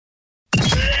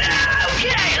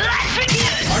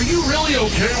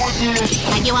okay with this?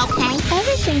 Are you okay?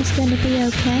 Everything's gonna be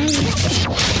okay.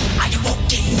 Are you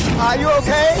okay? Are you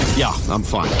okay? Yeah, I'm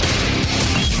fine.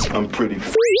 I'm pretty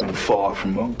far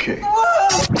from okay.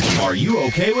 Are you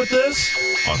okay with this?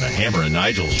 On the Hammer and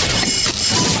Nigel Show.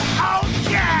 Oh,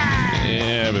 yeah! Yeah,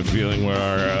 I have a feeling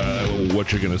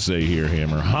what you're going to say here,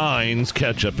 Hammer. Heinz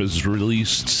Ketchup has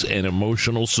released an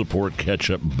emotional support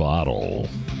ketchup bottle.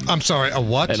 I'm sorry, a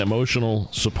what? An emotional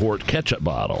support ketchup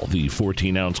bottle. The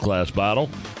 14-ounce glass bottle.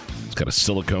 It's got a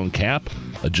silicone cap,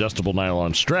 adjustable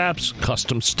nylon straps,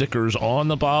 custom stickers on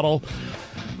the bottle.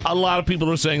 A lot of people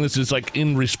are saying this is like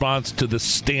in response to the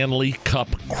Stanley Cup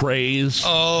craze.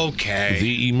 Okay.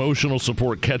 The emotional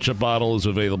support ketchup bottle is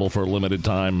available for a limited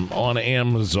time on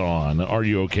Amazon. Are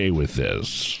you okay with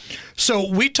this? So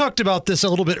we talked about this a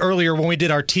little bit earlier when we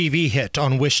did our TV hit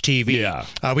on Wish TV. Yeah.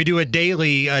 We do a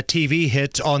daily TV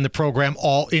hit on the program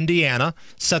All Indiana.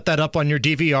 Set that up on your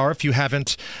DVR if you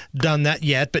haven't done that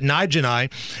yet. But Nige and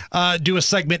I do a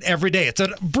segment every day. It's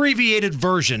an abbreviated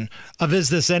version of Is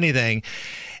This Anything?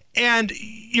 And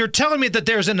you're telling me that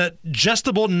there's an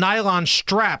adjustable nylon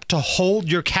strap to hold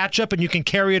your ketchup and you can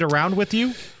carry it around with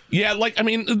you? Yeah,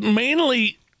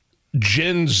 mainly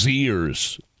Gen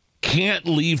Zers can't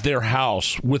leave their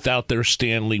house without their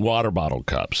Stanley water bottle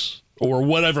cups or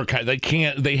whatever kind.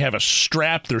 They have a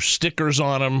strap, there's stickers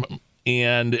on them,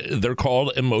 and they're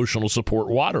called emotional support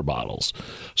water bottles.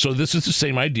 So this is the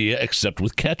same idea except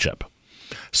with ketchup.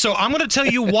 So I'm going to tell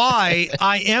you why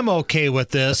I am okay with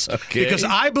this, because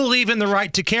I believe in the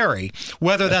right to carry,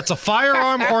 whether that's a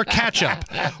firearm or ketchup.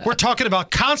 We're talking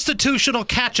about constitutional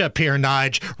ketchup here,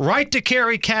 Nige. Right to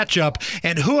carry ketchup.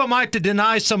 And who am I to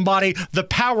deny somebody the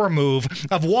power move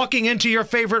of walking into your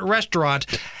favorite restaurant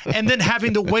and then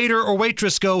having the waiter or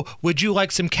waitress go, "Would you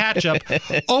like some ketchup?"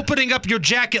 Opening up your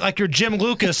jacket like you're Jim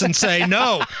Lucas and say,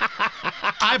 "No,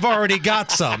 I've already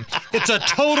got some." It's a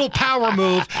total power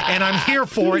move, and I'm here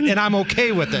for it, and I'm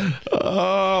okay with it.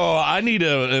 Oh, I need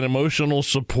an emotional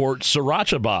support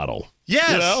sriracha bottle.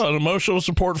 Yes. An emotional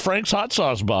support Frank's hot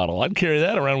sauce bottle. I'd carry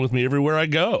that around with me everywhere I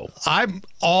go. I'm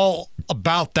all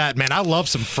about that, man. I love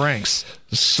some Frank's.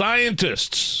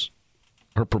 Scientists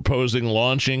are proposing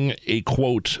launching a,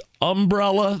 quote,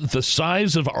 umbrella the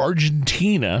size of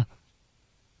Argentina,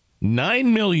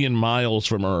 9 million miles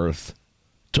from Earth,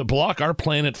 to block our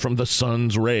planet from the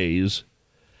sun's rays,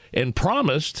 and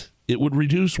promised it would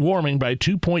reduce warming by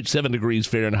 2.7 degrees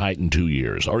Fahrenheit in 2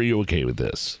 years. Are you okay with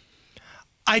this?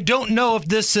 I don't know if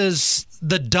this is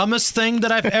the dumbest thing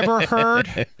that I've ever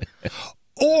heard,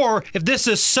 or if this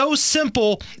is so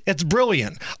simple, it's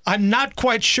brilliant. I'm not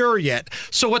quite sure yet.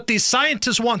 So what these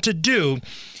scientists want to do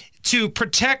to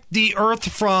protect the Earth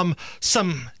from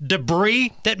some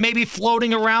debris that may be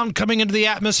floating around coming into the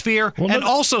atmosphere, and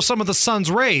also some of the sun's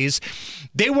rays,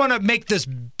 they want to make this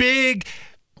big,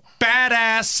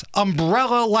 badass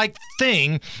umbrella-like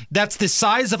thing that's the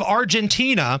size of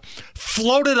Argentina,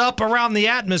 floated up around the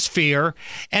atmosphere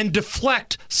and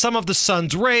deflect some of the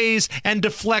sun's rays and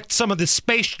deflect some of the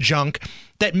space junk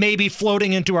that may be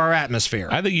floating into our atmosphere.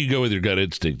 I think you go with your gut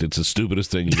instinct. It's the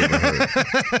stupidest thing you've ever heard.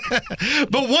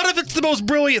 But what if it's the most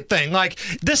brilliant thing? Like,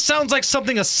 this sounds like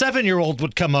something a 7-year-old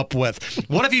would come up with.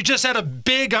 What if you just had a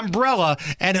big umbrella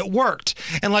and it worked?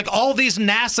 And like all these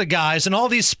NASA guys and all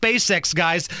these SpaceX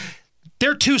guys,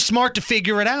 they're too smart to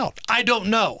figure it out. I don't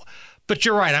know. But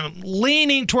you're right. I'm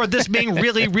leaning toward this being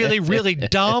really, really, really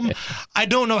dumb. I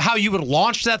don't know how you would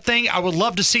launch that thing. I would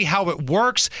love to see how it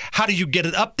works. How do you get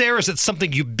it up there? Is it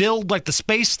something you build like the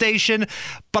space station?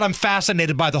 But I'm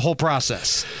fascinated by the whole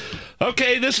process.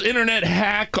 Okay, this internet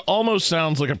hack almost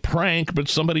sounds like a prank, but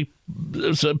some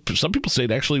people say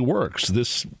it actually works.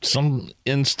 Some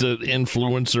Insta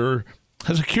influencer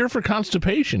has a cure for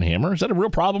constipation, Hammer. Is that a real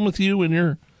problem with you in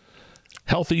your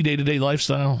healthy day-to-day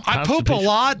lifestyle? I poop a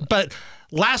lot, but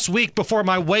last week before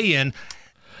my weigh-in,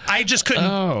 I just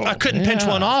couldn't pinch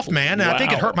one off, man, and I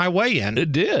think it hurt my weigh-in.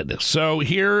 It did. So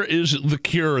here is the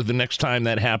cure the next time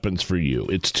that happens for you.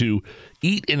 It's to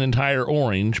eat an entire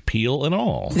orange, peel and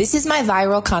all. This is my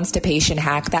viral constipation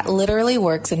hack that literally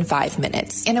works in 5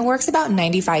 minutes. And it works about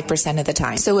 95% of the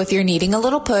time. So if you're needing a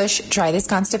little push, try this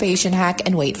constipation hack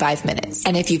and wait 5 minutes.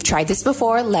 And if you've tried this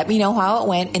before, let me know how it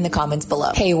went in the comments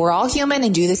below. Hey, we're all human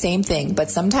and do the same thing,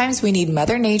 but sometimes we need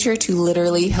Mother Nature to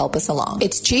literally help us along.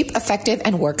 It's cheap, effective,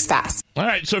 and works fast. All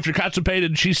right, so if you're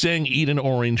constipated, she's saying eat an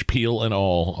orange, peel and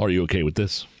all. Are you okay with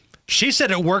this? She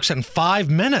said it works in 5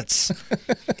 minutes.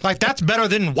 Like, that's better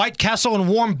than White Castle and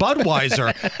warm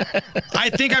Budweiser. I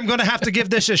think I'm going to have to give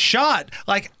this a shot.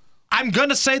 Like, I'm going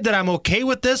to say that I'm okay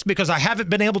with this because I haven't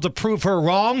been able to prove her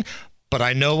wrong, but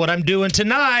I know what I'm doing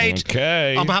tonight.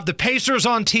 Okay. I'm going to have the Pacers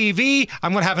on TV.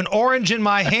 I'm going to have an orange in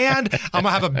my hand. I'm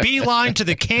going to have a beeline to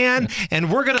the can,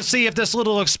 and we're going to see if this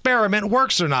little experiment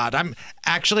works or not. I'm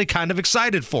actually kind of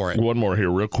excited for it. One more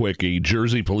here real quick. A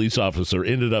Jersey police officer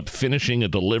ended up finishing a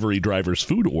delivery driver's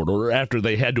food order after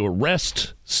they had to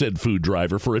arrest said food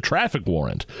driver for a traffic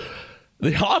warrant.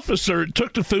 The officer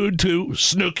took the food to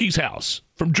Snooki's house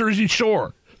from Jersey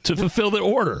Shore to fulfill the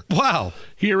order. Wow.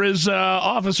 Here is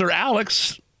Officer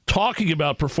Alex talking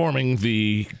about performing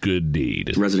the good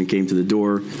deed. The resident came to the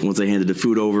door. Once I handed the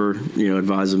food over,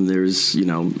 advised him there's,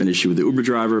 an issue with the Uber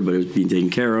driver, but it was being taken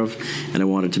care of, and I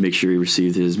wanted to make sure he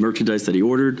received his merchandise that he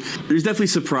ordered. He was definitely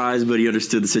surprised, but he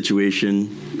understood the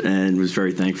situation and was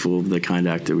very thankful of the kind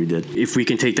act that we did. If we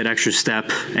can take that extra step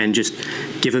and just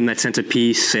give him that sense of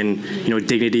peace and,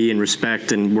 dignity and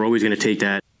respect, and we're always going to take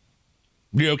that.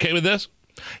 You okay with this?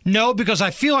 No, because I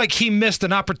feel like he missed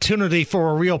an opportunity for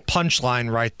a real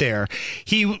punchline right there.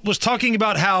 He was talking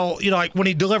about how, like when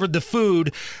he delivered the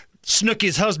food,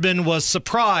 Snooki's husband was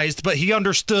surprised, but he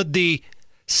understood the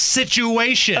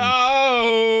situation.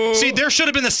 Oh. See, there should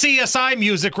have been the CSI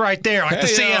music right there, like the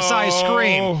CSI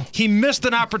scream. He missed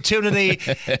an opportunity,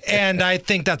 and I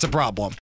think that's a problem.